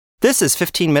This is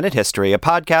 15-Minute History, a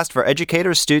podcast for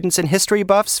educators, students, and history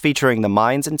buffs featuring the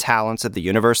minds and talents of the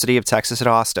University of Texas at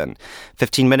Austin.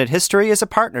 15-Minute History is a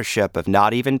partnership of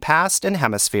Not Even Past and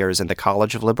Hemispheres in the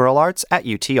College of Liberal Arts at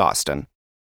UT Austin.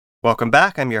 Welcome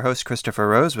back. I'm your host, Christopher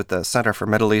Rose, with the Center for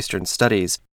Middle Eastern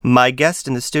Studies. My guest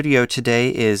in the studio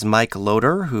today is Mike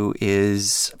Loder, who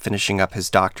is finishing up his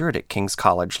doctorate at King's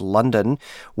College London,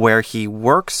 where he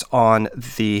works on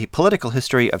the political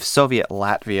history of Soviet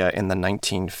Latvia in the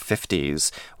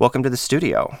 1950s. Welcome to the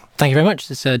studio. Thank you very much.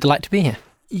 It's a delight to be here.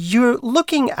 You're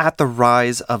looking at the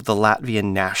rise of the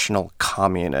Latvian National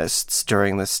Communists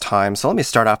during this time. So let me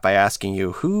start off by asking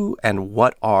you, who and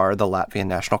what are the Latvian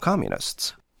National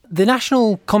Communists? The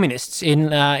National Communists in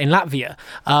Latvia,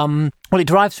 it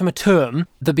derives from a term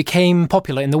that became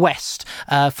popular in the West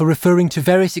for referring to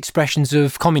various expressions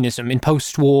of communism in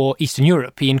post-war Eastern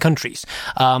European countries,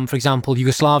 for example,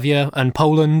 Yugoslavia and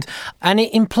Poland, and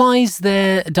it implies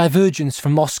their divergence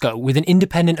from Moscow with an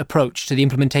independent approach to the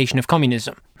implementation of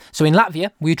communism. So in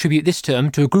Latvia, we attribute this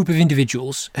term to a group of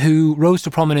individuals who rose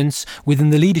to prominence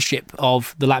within the leadership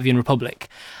of the Latvian Republic.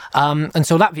 And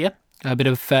so Latvia, a bit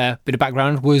of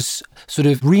background, was sort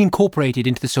of reincorporated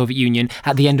into the Soviet Union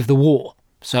at the end of the war,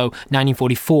 so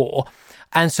 1944.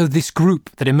 And so this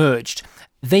group that emerged,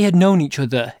 they had known each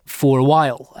other for a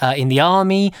while in the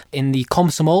army, in the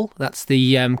Komsomol, that's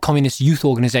the communist youth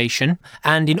organization,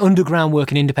 and in underground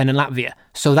work in independent Latvia.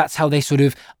 So that's how they sort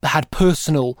of had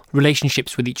personal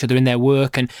relationships with each other in their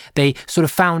work, and they sort of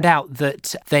found out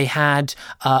that they had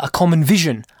a common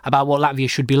vision about what Latvia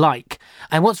should be like.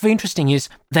 And what's very interesting is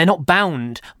they're not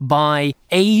bound by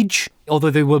age, although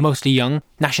they were mostly young,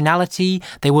 nationality,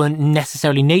 they weren't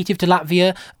necessarily native to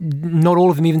Latvia, not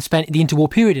all of them even spent the interwar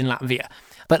period in Latvia.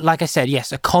 But like I said,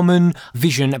 yes, a common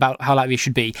vision about how Latvia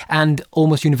should be, and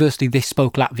almost universally they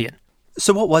spoke Latvian.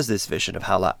 So what was this vision of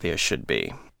how Latvia should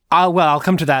be? Well, I'll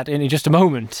come to that in just a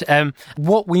moment.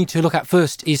 What we need to look at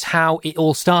first is how it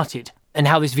all started and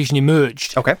how this vision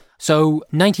emerged. Okay. So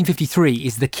 1953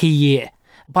 is the key year.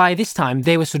 By this time,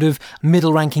 they were sort of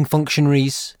middle-ranking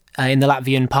functionaries in the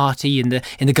Latvian party, in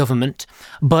the government.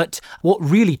 But what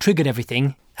really triggered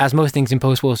everything, as most things in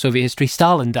post-war Soviet history,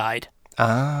 Stalin died.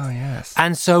 Ah, yes.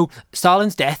 And so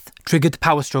Stalin's death triggered the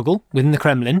power struggle within the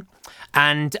Kremlin.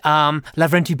 And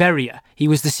Lavrentiy Beria, he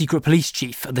was the secret police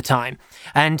chief at the time.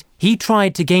 And he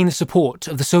tried to gain the support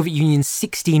of the Soviet Union's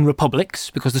 16 republics,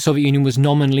 because the Soviet Union was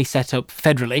nominally set up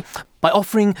federally, by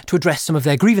offering to address some of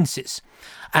their grievances.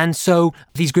 And so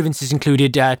these grievances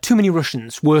included too many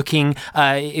Russians working,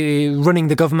 running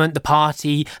the government, the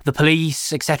party, the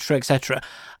police, etc., etc.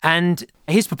 And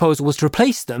his proposal was to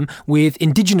replace them with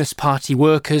indigenous party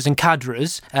workers and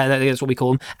cadres, that's what we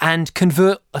call them, and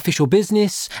convert official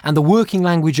business and the working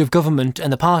language of government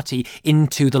and the party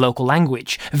into the local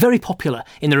language. Very popular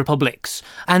in the republics.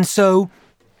 And so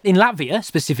in Latvia,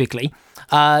 specifically,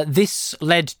 this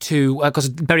led to, because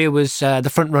Beria was the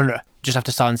front runner just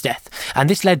after Stalin's death, and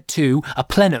this led to a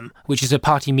plenum, which is a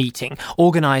party meeting,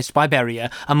 organised by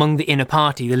Beria among the inner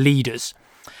party, the leaders.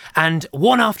 And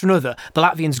one after another, the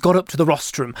Latvians got up to the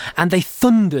rostrum and they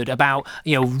thundered about,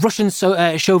 Russian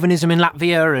chauvinism in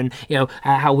Latvia and,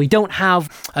 how we don't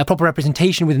have a proper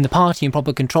representation within the party and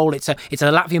proper control. It's a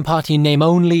Latvian party in name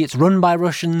only. It's run by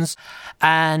Russians.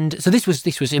 And so this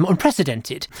was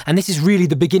unprecedented. And this is really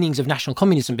the beginnings of national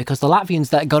communism, because the Latvians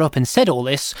that got up and said all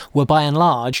this were by and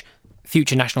large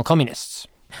future national communists.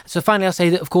 So finally, I'll say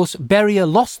that, of course,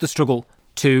 Beria lost the struggle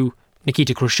to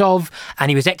Nikita Khrushchev, and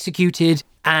he was executed,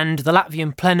 and the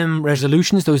Latvian plenum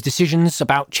resolutions, those decisions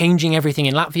about changing everything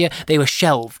in Latvia, they were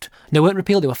shelved. They weren't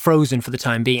repealed, they were frozen for the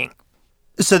time being.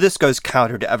 So this goes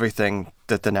counter to everything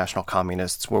that the National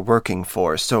Communists were working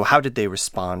for. So how did they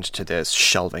respond to this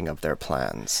shelving of their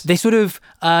plans? They sort of,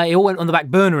 it all went on the back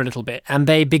burner a little bit, and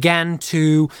they began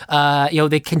to,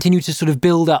 they continued to sort of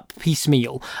build up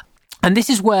piecemeal. And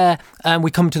this is where we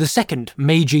come to the second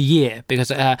major year, because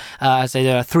there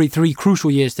are three crucial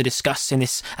years to discuss in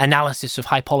this analysis of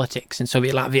high politics in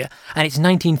Soviet Latvia. And it's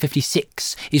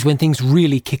 1956 is when things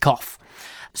really kick off.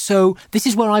 So this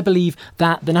is where I believe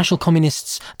that the National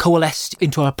Communists coalesced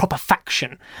into a proper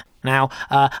faction. Now,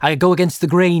 I go against the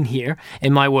grain here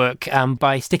in my work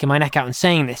by sticking my neck out and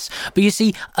saying this. But you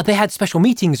see, they had special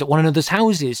meetings at one another's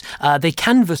houses. They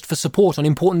canvassed for support on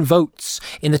important votes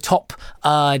in the top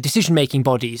decision-making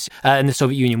bodies in the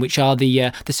Soviet Union, which are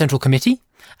the Central Committee,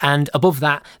 and above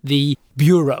that, the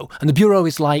Bureau. And the Bureau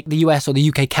is like the US or the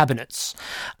UK cabinets.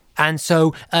 And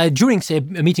so during, say, a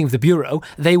meeting of the Bureau,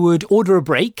 they would order a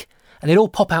break, and they'd all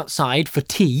pop outside for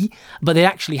tea, but they'd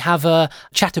actually have a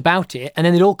chat about it, and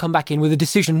then they'd all come back in with a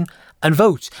decision and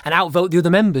vote, and outvote the other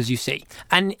members, you see.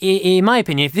 And in my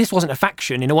opinion, if this wasn't a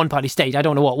faction in a one-party state, I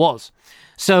don't know what was.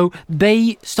 So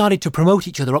they started to promote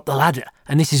each other up the ladder.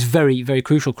 And this is very, very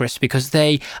crucial, Chris, because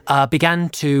they began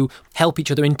to help each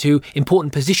other into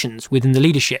important positions within the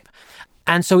leadership.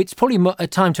 And so it's probably a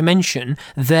time to mention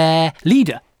their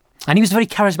leader. And he was a very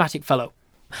charismatic fellow.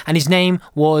 And his name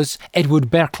was Edward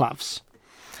Berklavs.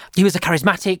 He was a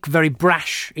charismatic, very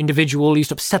brash individual. He used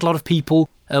to upset a lot of people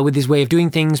with his way of doing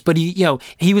things. But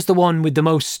he was the one with the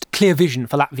most clear vision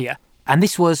for Latvia. And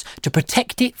this was to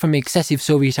protect it from excessive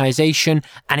Sovietization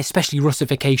and especially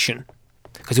Russification,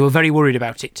 because they were very worried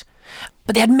about it.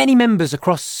 But they had many members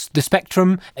across the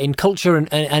spectrum in culture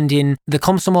and in the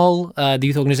Komsomol, the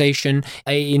youth organisation,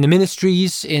 in the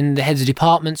ministries, in the heads of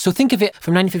departments. So think of it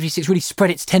from 1956 really spread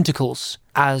its tentacles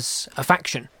as a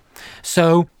faction.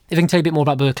 So if I can tell you a bit more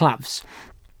about Berklavs,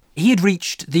 he had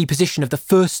reached the position of the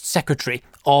first secretary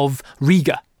of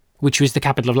Riga, which was the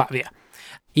capital of Latvia.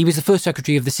 He was the first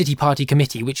secretary of the City Party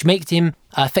Committee, which made him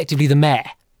effectively the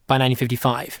mayor by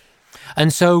 1955.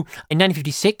 And so in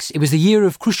 1956, it was the year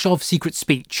of Khrushchev's secret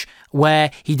speech, where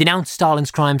he denounced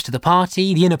Stalin's crimes to the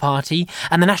party, the inner party,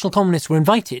 and the National Communists were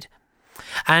invited.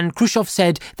 And Khrushchev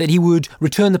said that he would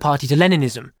return the party to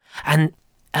Leninism. And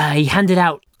he handed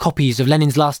out copies of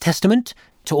Lenin's Last Testament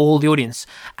to all the audience.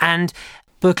 And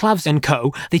Berklavs and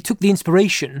co., they took the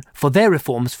inspiration for their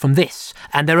reforms from this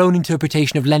and their own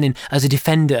interpretation of Lenin as a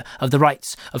defender of the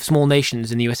rights of small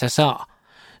nations in the USSR.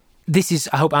 This is,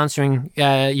 I hope, answering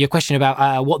your question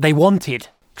about what they wanted,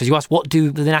 because you asked, what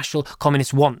do the National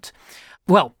Communists want?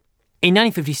 Well, in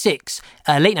 1956,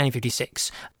 late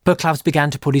 1956, Berklavs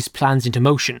began to put his plans into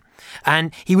motion,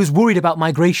 and he was worried about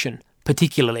migration,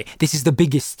 particularly. This is the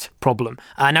biggest problem.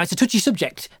 Now, it's a touchy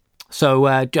subject. So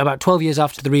about 12 years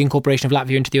after the reincorporation of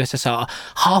Latvia into the USSR,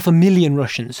 500,000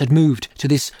 Russians had moved to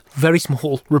this very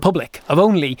small republic of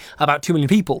only about 2 million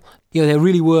people. They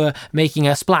really were making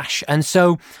a splash. And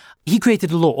so he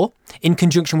created a law in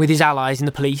conjunction with his allies in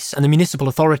the police and the municipal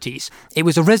authorities. It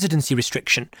was a residency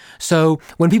restriction. So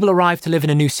when people arrived to live in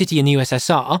a new city in the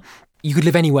USSR, you could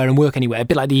live anywhere and work anywhere, a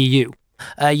bit like the EU.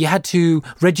 You had to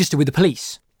register with the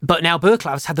police. But now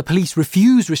Berklavs had the police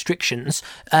refuse restrictions,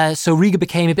 so Riga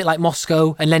became a bit like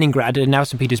Moscow and Leningrad and now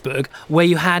St. Petersburg, where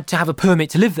you had to have a permit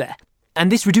to live there.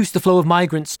 And this reduced the flow of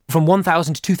migrants from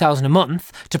 1,000 to 2,000 a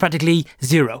month to practically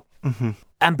zero. Mm-hmm.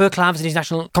 And Berklavs and his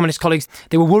National Communist colleagues,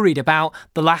 they were worried about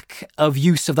the lack of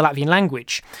use of the Latvian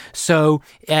language. So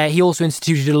he also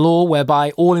instituted a law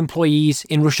whereby all employees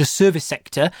in Russia's service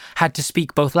sector had to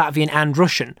speak both Latvian and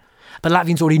Russian. But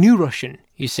Latvians already knew Russian,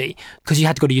 you see, because you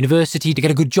had to go to university to get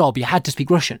a good job. You had to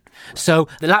speak Russian. So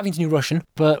the Latvians knew Russian,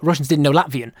 but Russians didn't know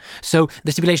Latvian. So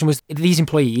the stipulation was these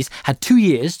employees had 2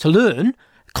 years to learn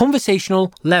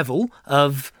conversational level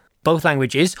of both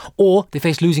languages, or they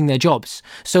faced losing their jobs.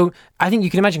 So I think you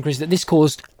can imagine, Chris, that this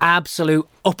caused absolute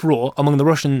uproar among the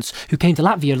Russians who came to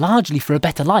Latvia largely for a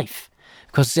better life,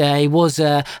 because it was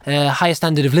a higher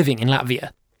standard of living in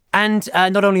Latvia. And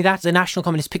not only that, the National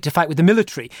Communists picked a fight with the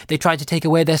military. They tried to take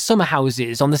away their summer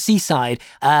houses on the seaside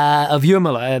of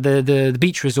Jurmala, the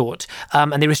beach resort,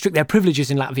 and they restrict their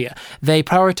privileges in Latvia. They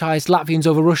prioritised Latvians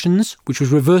over Russians, which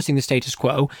was reversing the status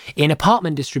quo, in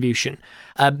apartment distribution.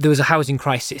 There was a housing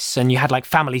crisis, and you had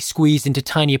families squeezed into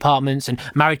tiny apartments and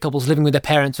married couples living with their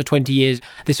parents for 20 years,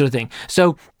 this sort of thing.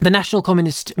 So the National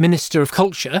Communist Minister of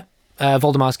Culture,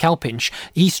 Valdemars Kalpinš,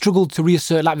 he struggled to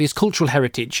reassert Latvia's cultural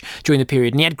heritage during the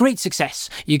period, and he had great success.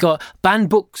 You got banned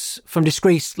books from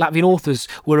disgraced Latvian authors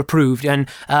were approved, and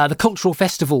the cultural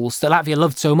festivals that Latvia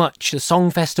loved so much, the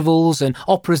song festivals and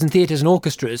operas and theatres and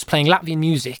orchestras playing Latvian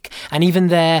music, and even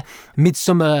their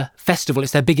midsummer festival,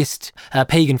 it's their biggest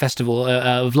pagan festival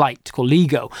of light called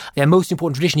Ligo, their most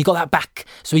important tradition, he got that back.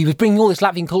 So he was bringing all this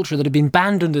Latvian culture that had been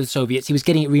banned under the Soviets, he was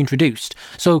getting it reintroduced.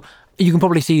 So you can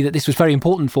probably see that this was very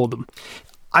important for them.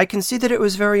 I can see that it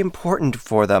was very important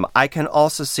for them. I can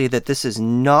also see that this is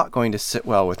not going to sit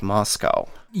well with Moscow.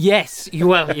 Yes,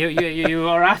 you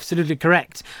are absolutely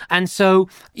correct. And so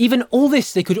even all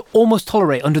this they could almost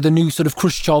tolerate under the new sort of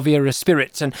Khrushchev-era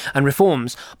spirit and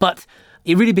reforms. But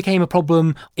it really became a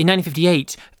problem in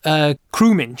 1958.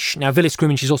 Kruminš, now Vilis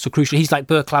Kruminš is also crucial. He's like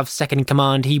Berklav's second in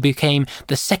command. He became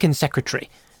the second secretary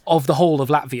of the whole of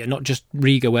Latvia, not just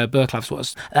Riga where Berklavs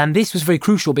was. And this was very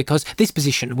crucial because this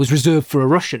position was reserved for a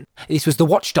Russian. This was the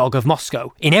watchdog of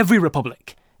Moscow in every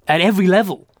republic, at every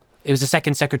level. It was the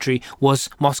second secretary, was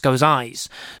Moscow's eyes.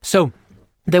 So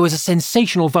there was a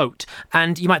sensational vote.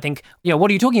 And you might think, what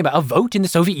are you talking about? A vote in the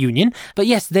Soviet Union? But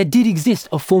yes, there did exist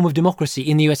a form of democracy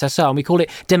in the USSR, and we call it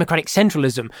democratic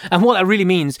centralism. And what that really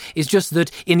means is just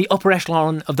that in the upper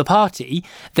echelon of the party,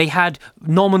 they had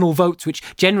nominal votes which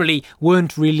generally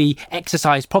weren't really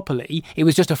exercised properly. It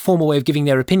was just a formal way of giving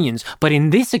their opinions. But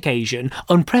in this occasion,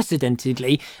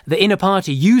 unprecedentedly, the inner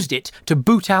party used it to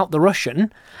boot out the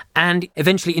Russian and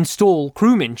eventually install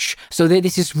Kruminch. So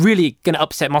this is really going to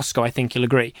upset Moscow, I think you'll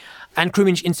agree. And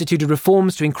Kruminch instituted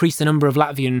reforms to increase the number of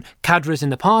Latvian cadres in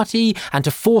the party and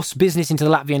to force business into the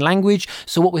Latvian language.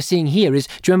 So what we're seeing here is,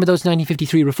 do you remember those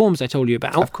 1953 reforms I told you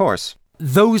about? Of course.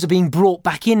 Those are being brought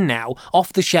back in now,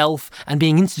 off the shelf, and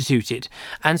being instituted.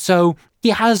 And so he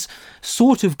has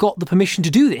sort of got the permission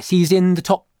to do this. He's in the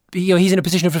top, he's in a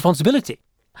position of responsibility.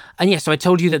 And yes, so I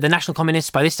told you that the National Communists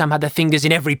by this time had their fingers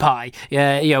in every pie.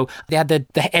 They had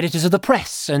the editors of the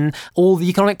press, and all the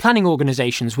economic planning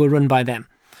organisations were run by them.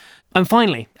 And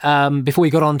finally, before we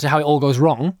got on to how it all goes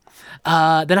wrong,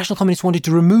 the National Communists wanted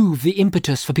to remove the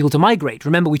impetus for people to migrate.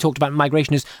 Remember, we talked about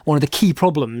migration as one of the key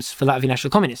problems for Latvian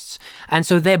National Communists. And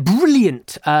so their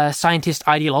brilliant scientist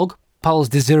ideologue, Pauls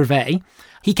de Zervē,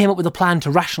 he came up with a plan to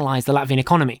rationalise the Latvian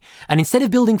economy. And instead of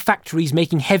building factories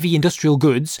making heavy industrial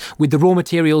goods with the raw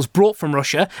materials brought from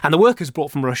Russia and the workers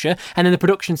brought from Russia and then the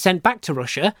production sent back to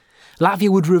Russia, Latvia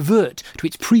would revert to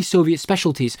its pre-Soviet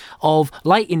specialties of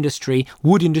light industry,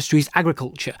 wood industries,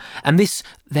 agriculture. And this,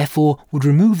 therefore, would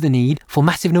remove the need for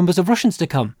massive numbers of Russians to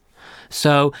come.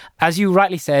 So, as you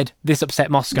rightly said, this upset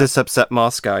Moscow. This upset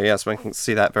Moscow, yes, we can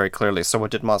see that very clearly. So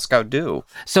what did Moscow do?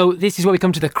 So this is where we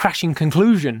come to the crashing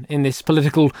conclusion in this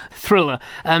political thriller.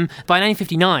 By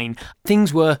 1959,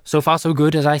 things were so far so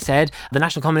good, as I said. The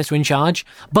National Communists were in charge.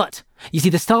 But, you see,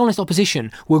 the Stalinist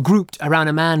opposition were grouped around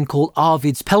a man called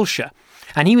Arvids Pelša.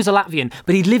 And he was a Latvian,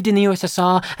 but he'd lived in the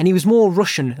USSR and he was more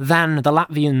Russian than the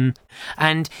Latvian.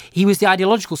 And he was the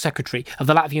ideological secretary of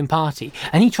the Latvian party.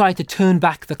 And he tried to turn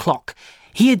back the clock.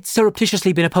 He had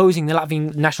surreptitiously been opposing the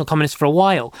Latvian National Communists for a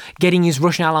while, getting his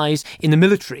Russian allies in the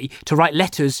military to write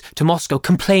letters to Moscow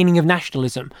complaining of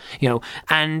nationalism,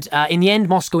 And in the end,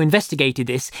 Moscow investigated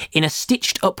this in a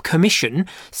stitched-up commission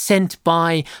sent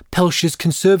by Pelša's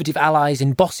conservative allies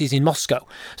and bosses in Moscow.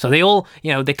 So they all,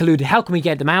 they colluded. How can we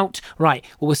get them out? Right,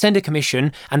 well, we'll send a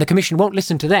commission, and the commission won't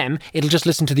listen to them. It'll just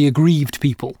listen to the aggrieved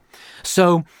people.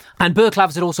 So, and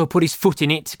Berklavs had also put his foot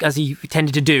in it, as he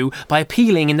tended to do, by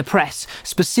appealing in the press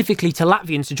specifically to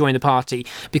Latvians to join the party,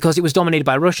 because it was dominated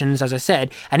by Russians, as I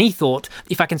said, and he thought,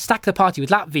 if I can stack the party with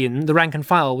Latvian, the rank and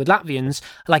file with Latvians,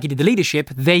 like he did the leadership,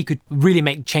 they could really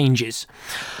make changes.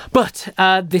 But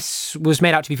this was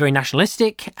made out to be very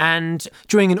nationalistic, and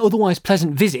during an otherwise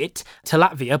pleasant visit to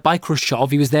Latvia by Khrushchev,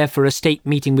 he was there for a state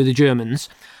meeting with the Germans,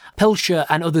 Pelša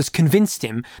and others convinced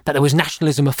him that there was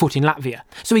nationalism afoot in Latvia.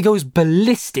 So he goes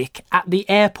ballistic at the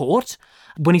airport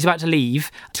when he's about to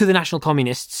leave to the National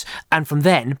Communists, and from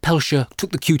then Pelša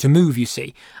took the cue to move, you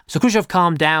see. So Khrushchev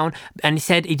calmed down and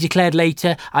he declared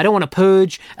later, I don't want to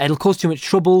purge, it'll cause too much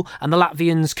trouble, and the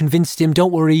Latvians convinced him,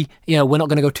 don't worry, we're not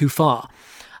going to go too far.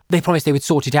 They promised they would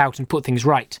sort it out and put things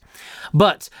right.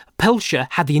 But Pelša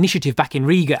had the initiative back in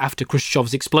Riga after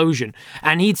Khrushchev's explosion,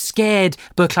 and he'd scared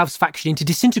Berklav's faction into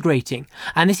disintegrating.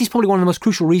 And this is probably one of the most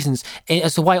crucial reasons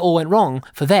as to why it all went wrong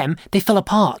for them. They fell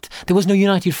apart. There was no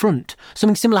united front.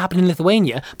 Something similar happened in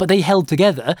Lithuania, but they held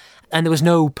together, and there was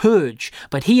no purge.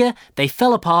 But here, they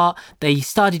fell apart. They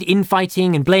started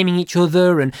infighting and blaming each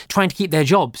other and trying to keep their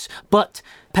jobs. But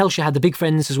Pelša had the big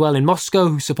friends as well in Moscow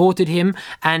who supported him,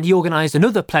 and he organised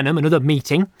another plenum, another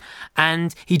meeting,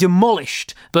 and he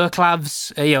demolished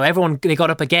Berklav's, everyone, they got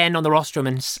up again on the rostrum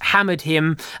and hammered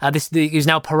him. He was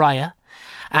now pariah.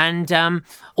 And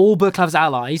all Berklav's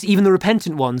allies, even the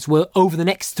repentant ones, were over the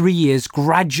next 3 years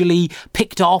gradually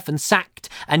picked off and sacked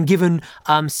and given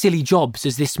silly jobs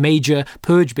as this major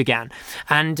purge began.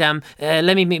 And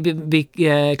let me be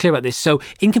clear about this. So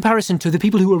in comparison to the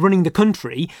people who were running the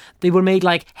country, they were made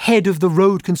like head of the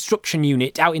road construction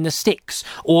unit out in the sticks,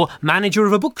 or manager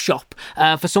of a bookshop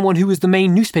for someone who was the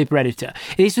main newspaper editor.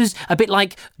 This was a bit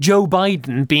like Joe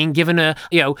Biden being given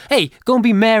hey, go and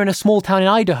be mayor in a small town in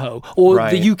Idaho, or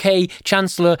the UK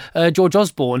Chancellor George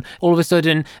Osborne all of a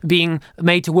sudden being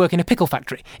made to work in a pickle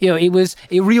factory. It was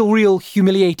a real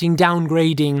humiliating,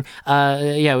 downgrading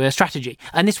strategy.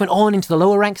 And this went on into the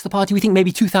lower ranks of the party. We think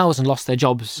maybe 2,000 lost their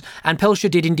jobs. And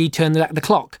Pelša did indeed turn the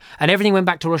clock. And everything went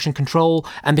back to Russian control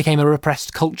and became a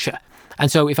repressed culture.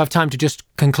 And so if I have time to just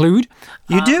conclude...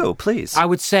 You do, please. I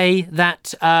would say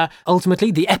that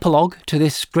ultimately the epilogue to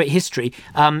this great history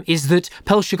is that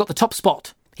Pelša got the top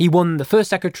spot He won the first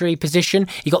secretary position.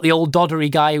 He got the old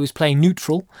doddery guy who was playing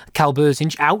neutral, Cal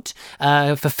Burzinch, out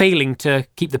for failing to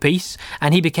keep the peace,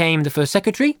 and he became the first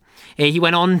secretary. He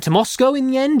went on to Moscow in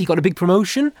the end. He got a big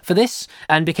promotion for this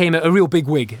and became a real big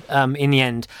wig in the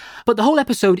end. But the whole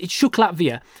episode, it shook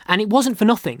Latvia, and it wasn't for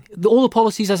nothing. All the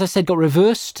policies, as I said, got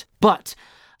reversed, but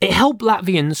it helped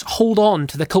Latvians hold on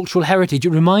to the cultural heritage.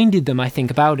 It reminded them, I think,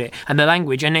 about it and their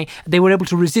language, and they were able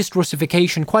to resist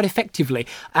Russification quite effectively.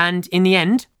 And in the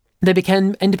end, they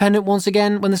became independent once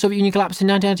again when the Soviet Union collapsed in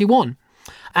 1991.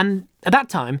 And at that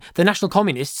time, the National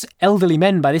Communists, elderly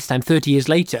men by this time, 30 years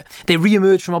later, they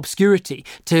re-emerged from obscurity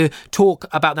to talk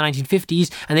about the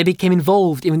 1950s, and they became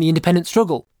involved in the independence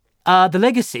struggle.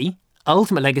 The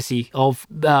ultimate legacy of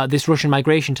this Russian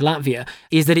migration to Latvia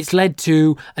is that it's led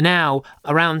to now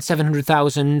around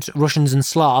 700,000 Russians and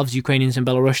Slavs, Ukrainians and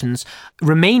Belarusians,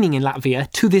 remaining in Latvia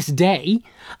to this day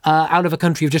out of a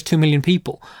country of just 2 million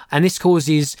people. And this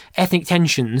causes ethnic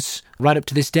tensions right up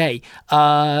to this day.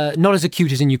 Not as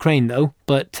acute as in Ukraine, though,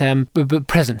 but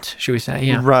present, should we say,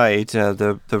 yeah. Right.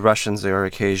 The Russians are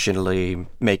occasionally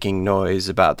making noise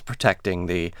about protecting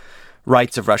the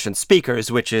rights of Russian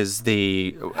speakers, which is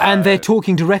the... and they're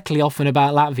talking directly often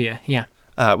about Latvia, yeah.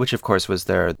 Which, of course, was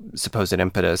their supposed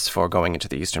impetus for going into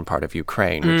the eastern part of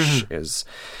Ukraine, which is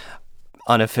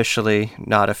unofficially,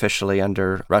 not officially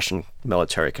under Russian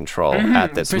military control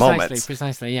at this moment.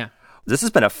 Precisely, yeah. This has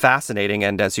been a fascinating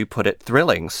and, as you put it,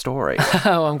 thrilling story.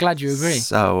 Oh, I'm glad you agree.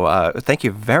 So thank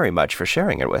you very much for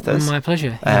sharing it with us. My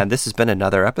pleasure. Yeah. And this has been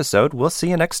another episode. We'll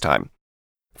see you next time.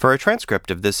 For a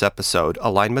transcript of this episode,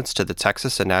 alignments to the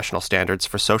Texas and National Standards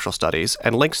for Social Studies,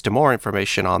 and links to more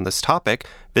information on this topic,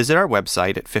 visit our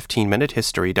website at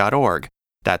 15minutehistory.org.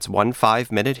 That's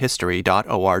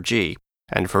 15minutehistory.org.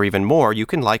 And for even more, you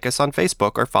can like us on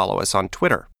Facebook or follow us on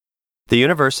Twitter. The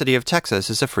University of Texas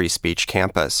is a free speech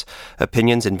campus.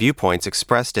 Opinions and viewpoints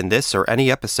expressed in this or any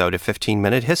episode of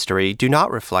 15-Minute History do not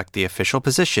reflect the official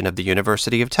position of the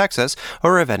University of Texas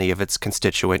or of any of its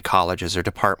constituent colleges or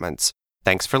departments.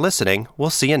 Thanks for listening.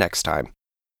 We'll see you next time.